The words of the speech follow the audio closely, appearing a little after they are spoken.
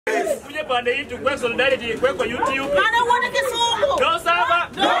peace. Kuje pande hii tukwe solidarity kwa YouTube. Ana wana Kifunguo. No saba.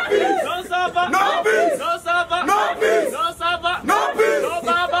 No peace. No saba. No peace. No saba. No peace. No saba. No peace. No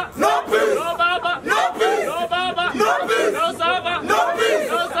baba. No peace. No baba. No peace. No baba. No peace. No saba. No peace.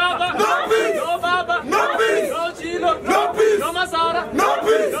 No saba. No peace. No baba. No peace. No chilo. No peace. No masara. No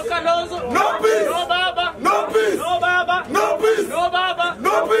peace. No kalonzo. No peace. No baba. No peace. No baba. No peace. No baba.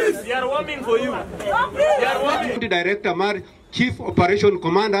 No peace. We are warming for you. We are warming. Director Mar, Chief Operation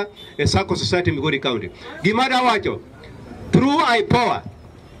Commander, Sako Society Migori County. Gimada wacho, through IPOA,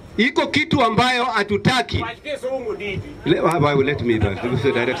 iko kitu ambayo hatutaki. Let me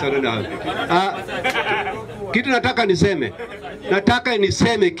kitu nataka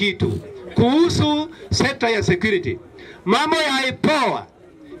niseme kitu kuhusu sekta ya security. Mambo ya IPOA,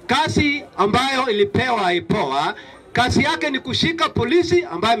 kazi ambayo ilipewa IPOA, kazi yake ni kushika polisi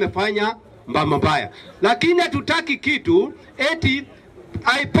ambaye amefanya mbaya. Lakini hatutaki kitu eti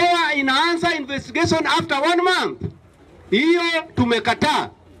IPOA inaanza investigation after 1 month. Hiyo tumekataa.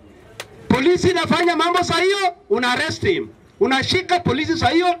 Polisi inafanya mambo saa hiyo, una arrest him. Unashika polisi saa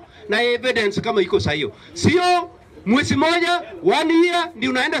hiyo na evidence kama iko saa hiyo. Sio mwezi moja, 1 year ndio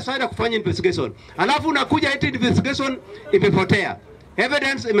unaenda saa kufanya investigation. Alafu unakuja eti investigation imepotea.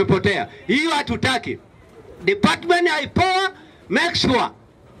 Evidence imepotea. Hiyo hatutaki. Department IPOA, make sure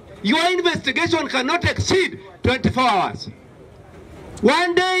your investigation cannot exceed 24 hours.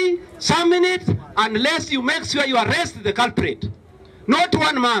 1 day, some minutes, unless you make sure you arrest the culprit. Not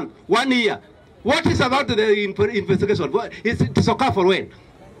 1 month, 1 year. What is about the investigation? It's okay for when?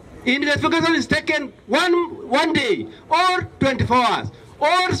 Investigation is taken one day, or 24 hours,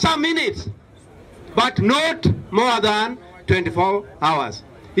 or some minutes, but not more than 24 hours.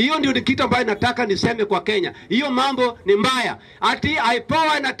 Hiyo ndio kitu ambayo nataka niseme kwa Kenya. Hiyo mambo ni mbaya. Ati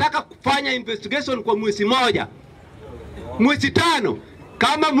IPOA inataka kufanya investigation kwa mwezi moja, mwezi 5.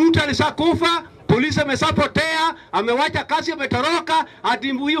 Kama mtu alishakufa, polisi ameshapotea, amewacha kazi, ametoroka,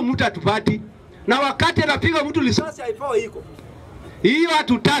 ati huyo mtu atupati. Na wakati anapiga mtu risasi IPOA iko. Hiyo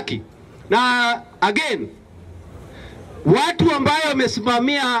hatutaki. Na again, watu ambao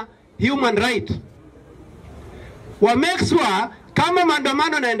wamesimamia human right wa make sure kama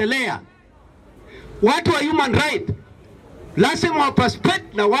maandamano yanaendelea, watu wa human right lazima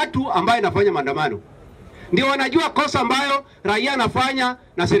wapaspect na watu ambao wanafanya maandamano. Ndio wanajua kosa ambayo raia anafanya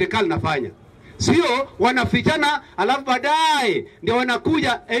na serikali inafanya. Sio wanafichana alafu baadaye ndio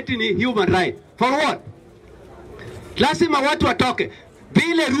wanakuja eti ni human right. For what? Lazima watu watoke.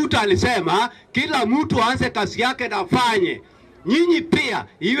 Vile Ruto alisema kila mtu aanze kazi yake na afanye. Nyinyi pia,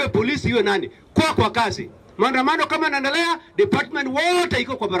 iwe polisi iwe nani, kwa kazi. Maandamano kama yanaendelea, department wote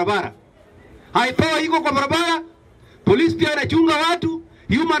iko kwa barabara. IPOA iko kwa barabara, polisi pia inachunga watu,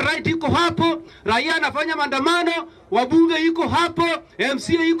 human right iko hapo, raia anafanya maandamano, wabunge iko hapo,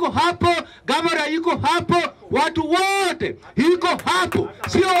 MCA iko hapo, governor iko hapo, watu wote iko hapo,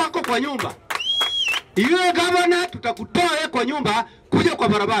 sio wako kwa nyumba. Yule governor tutakutoa kwa nyumba kuja kwa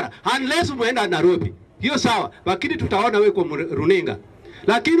barabara unless umeenda Nairobi. Hiyo sawa, lakini tutaona wewe kwa runinga.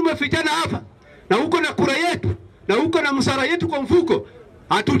 Lakini umefichana hapa na uko na kura yetu na uko na msara yetu kwa mfuko,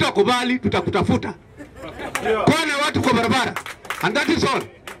 hatutakubali, tutakutafuta. Kwa watu kwa barabara. And that is all.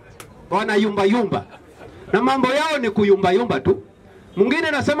 Wana yumba. Na mambo yao ni kuyumba tu. Mwingine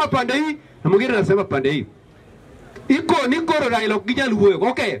anasema pande hii na mwingine anasema pande hii. Niko Raila kijaluwe.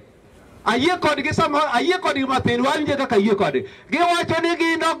 Okay. Aye kodi matin wanje kaka aye kodi. Ge wacho ni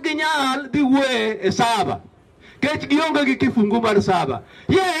ginok ginyal diwe e saba. Kech gionge gi Kifunguo mar saba.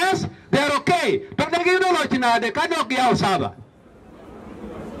 Yes, they're okay. To ne giyudo chinade ka dok yaw saba.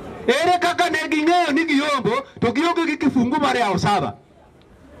 Ere kaka ne ging'eyo ni giyombo to gionge gi Kifunguo mar yaw saba.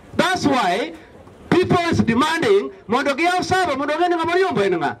 That's why people is demanding mondo giyaw saba mondo ng'e ng'ama yombo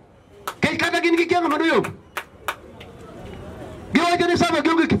en ng'a. Kech kata gin gikia ng'ama yombo. Giwacho ni saba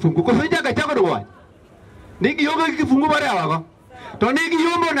gionge Kifunguo. Koso jaga chako do wach. Ni gionge Kifunguo mar yawago. To ne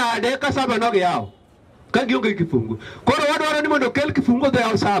giyombo nade ka saba no giyaw. Ka gionge Kifunguo. Koro wadwaro ni mondo kel Kifunguo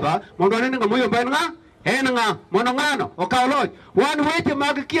yaw saba mondo ne ng'ama yombo en ng'a. En ng'a mondo ng'ano okaw loch. Wan weche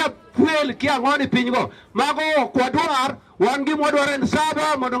mag kia fuel kia ng'oni pinygo mago kwadwar wan gi mwadwaro en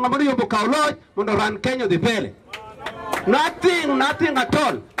saba mondo ng'ama yombo okaw loch mondo ran Kenya dhi mbele. Nothing at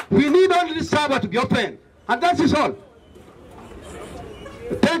all. We need only saba to be open, and that is all.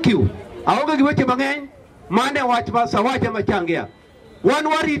 Thank you. Aonge gi weche mang'eny mane wach sawache machangia. Wan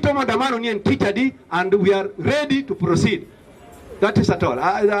warito maandamano ni en tich and we are ready to proceed. That is at all.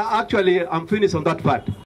 Actually, I'm finished on that part.